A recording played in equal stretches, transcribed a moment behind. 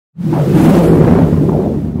We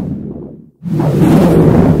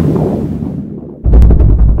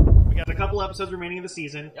got a couple episodes remaining of the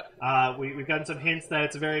season. Yep. We've gotten some hints that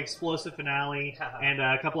it's a very explosive finale, and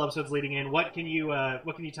a couple episodes leading in. What can you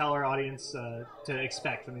tell our audience to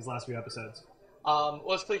expect from these last few episodes? Well,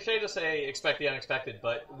 it's cliche to say expect the unexpected,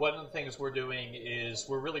 but one of the things we're doing is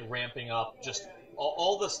we're really ramping up just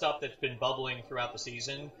all the stuff that's been bubbling throughout the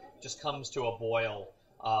season just comes to a boil.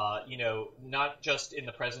 Not just in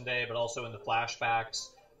the present day, but also in the flashbacks.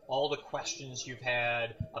 All the questions you've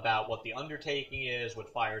had about what the undertaking is, what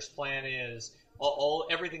Fire's plan is,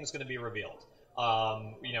 everything's going to be revealed.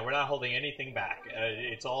 We're not holding anything back.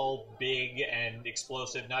 It's all big and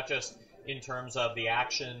explosive, not just in terms of the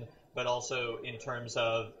action, but also in terms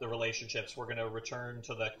of the relationships. We're going to return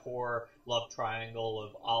to the core love triangle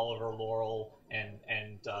of Oliver, Laurel,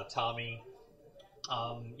 and Tommy.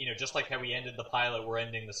 Just like how we ended the pilot, we're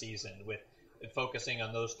ending the season with focusing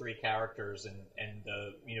on those three characters and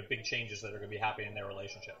big changes that are going to be happening in their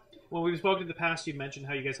relationship. Well, we've spoken in the past. You mentioned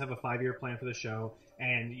how you guys have a 5-year plan for the show,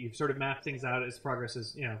 and you've sort of mapped things out as progress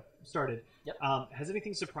has started. Yep. Has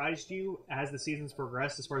anything surprised you as the season's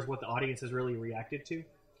progressed as far as what the audience has really reacted to?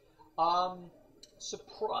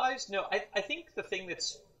 Surprised? No. I think the thing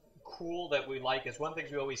that's cool that we like is one of the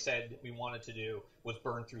things we always said we wanted to do was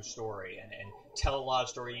burn through story and tell a lot of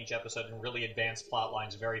story in each episode and really advance plot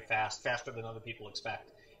lines very fast, faster than other people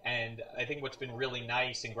expect. And I think what's been really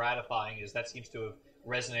nice and gratifying is that seems to have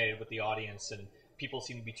resonated with the audience, and people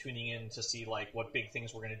seem to be tuning in to see like what big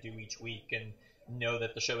things we're going to do each week and know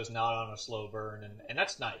that the show is not on a slow burn, and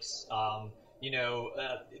that's nice.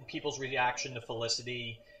 People's reaction to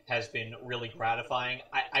Felicity has been really gratifying.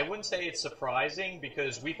 I wouldn't say it's surprising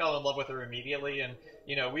because we fell in love with her immediately, and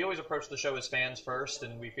we always approach the show as fans first,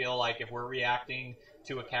 and we feel like if we're reacting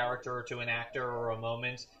to a character or to an actor or a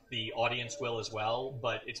moment, the audience will as well.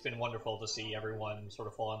 But it's been wonderful to see everyone sort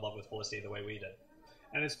of fall in love with Felicity the way we did.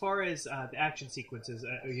 And as far as the action sequences,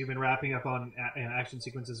 you've been wrapping up on action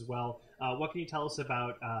sequences as well. What can you tell us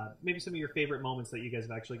about maybe some of your favorite moments that you guys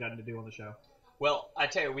have actually gotten to do on the show? Well, I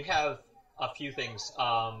tell you, we have a few things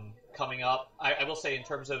coming up. I will say in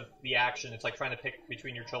terms of the action, it's like trying to pick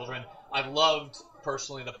between your children. I loved,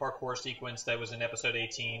 personally, the parkour sequence that was in episode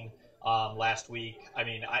 18 last week. I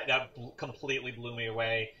mean, that completely blew me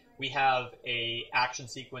away. We have a action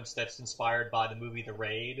sequence that's inspired by the movie The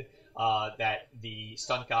Raid that the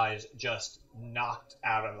stunt guys just knocked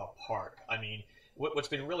out of the park. I mean, what's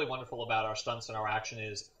been really wonderful about our stunts and our action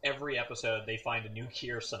is every episode they find a new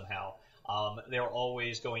gear somehow. They're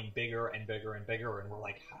always going bigger and bigger and bigger, and we're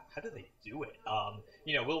like, how do they do it?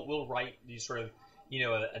 We'll write these sort of,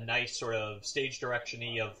 a nice sort of stage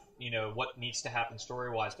direction-y of, what needs to happen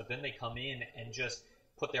story-wise, but then they come in and just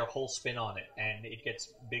put their whole spin on it, and it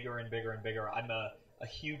gets bigger and bigger and bigger. I'm a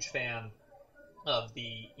huge fan of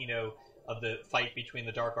the fight between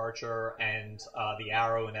the Dark Archer and the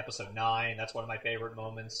Arrow in episode 9. That's one of my favorite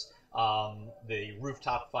moments. The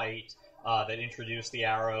rooftop fight that introduced the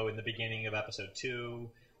Arrow in the beginning of episode 2.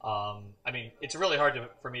 It's really hard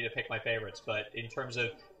for me to pick my favorites, but in terms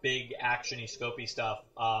of big action-y, scopy stuff,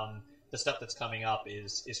 the stuff that's coming up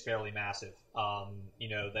is fairly massive.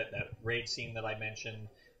 That raid scene that I mentioned,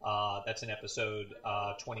 that's in episode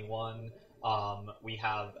 21. We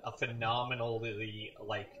have a phenomenally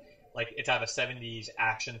it's out of a 70s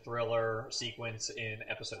action thriller sequence in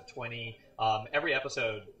episode 20. Every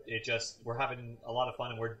episode, we're having a lot of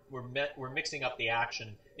fun, and we're mixing up the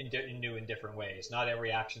action in new and different ways. Not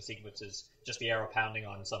every action sequence is just the arrow pounding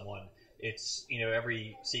on someone. It's,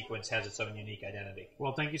 every sequence has its own unique identity.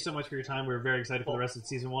 Well, thank you so much for your time. We're very excited for the rest of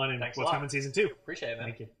season 1 and Thanks what's coming in season 2. Appreciate it, man.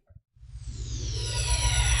 Thank you.